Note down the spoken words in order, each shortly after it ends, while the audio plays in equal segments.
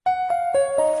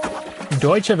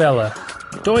Deutsche Welle.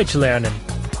 Deutsch lernen.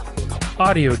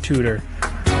 Audio tutor.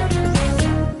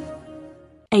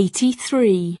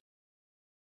 83.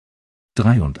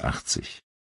 83.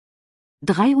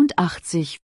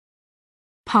 83.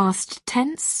 Past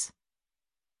tense.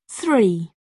 3.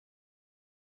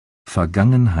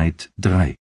 Vergangenheit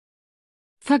 3.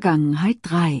 Vergangenheit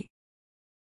 3.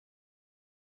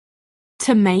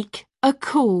 To make a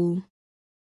call.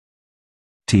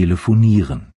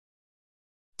 Telefonieren.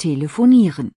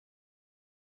 Telefonieren.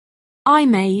 I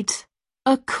made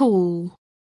a call.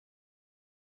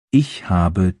 Ich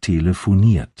habe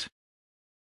telefoniert.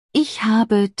 Ich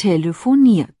habe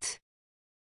telefoniert.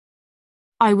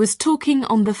 I was talking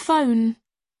on the phone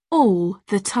all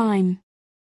the time.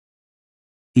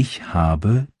 Ich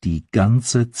habe die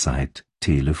ganze Zeit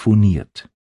telefoniert.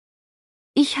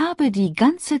 Ich habe die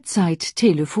ganze Zeit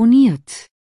telefoniert.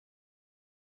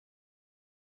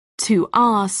 To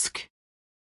ask.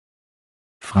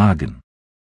 Fragen.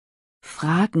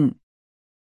 Fragen.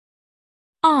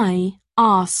 I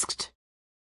asked.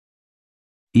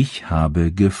 Ich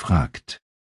habe gefragt.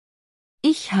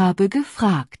 Ich habe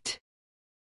gefragt.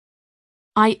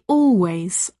 I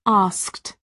always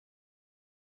asked.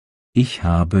 Ich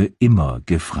habe immer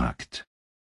gefragt.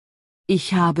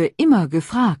 Ich habe immer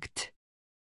gefragt.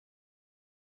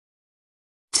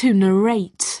 To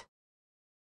narrate.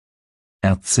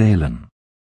 Erzählen.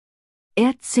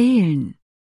 Erzählen.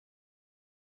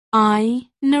 I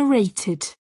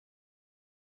narrated.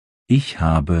 Ich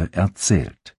habe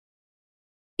erzählt.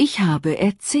 Ich habe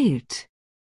erzählt.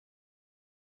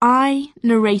 I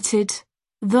narrated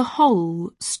the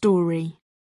whole story.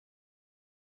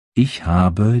 Ich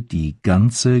habe die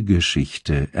ganze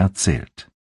Geschichte erzählt.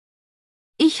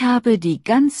 Ich habe die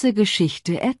ganze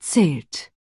Geschichte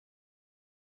erzählt.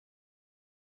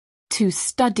 To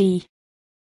study.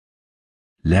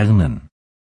 Lernen.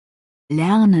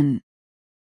 Lernen.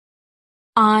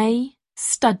 I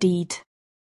studied.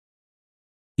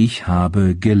 Ich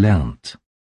habe gelernt.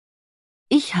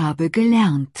 Ich habe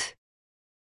gelernt.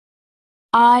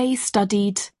 I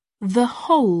studied the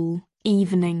whole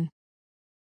evening.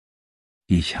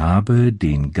 Ich habe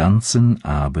den ganzen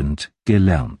Abend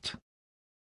gelernt.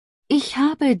 Ich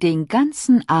habe den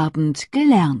ganzen Abend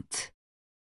gelernt.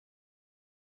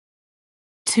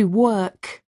 To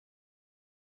work.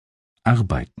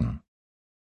 Arbeiten.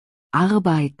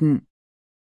 Arbeiten.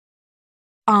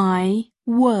 I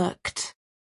worked.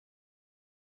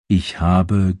 Ich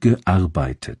habe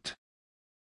gearbeitet.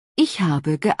 Ich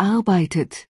habe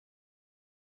gearbeitet.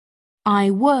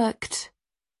 I worked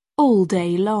all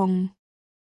day long.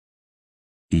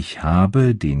 Ich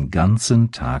habe den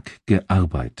ganzen Tag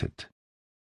gearbeitet.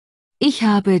 Ich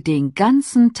habe den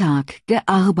ganzen Tag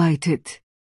gearbeitet.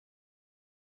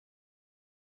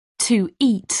 To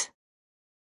eat.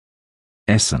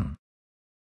 Essen.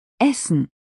 Essen.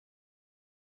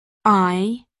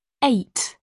 I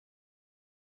ate.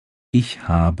 Ich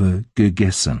habe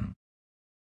gegessen.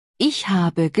 Ich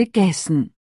habe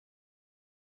gegessen.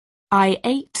 I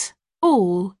ate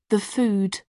all the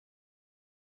food.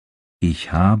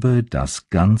 Ich habe das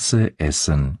ganze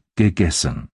Essen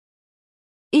gegessen.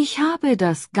 Ich habe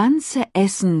das ganze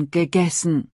Essen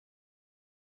gegessen.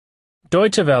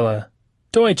 Deutsche Welle.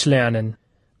 Deutsch lernen.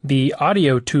 The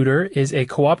audio tutor is a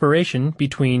cooperation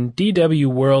between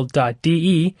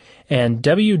dwworld.de and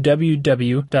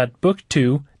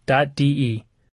www.book2.de.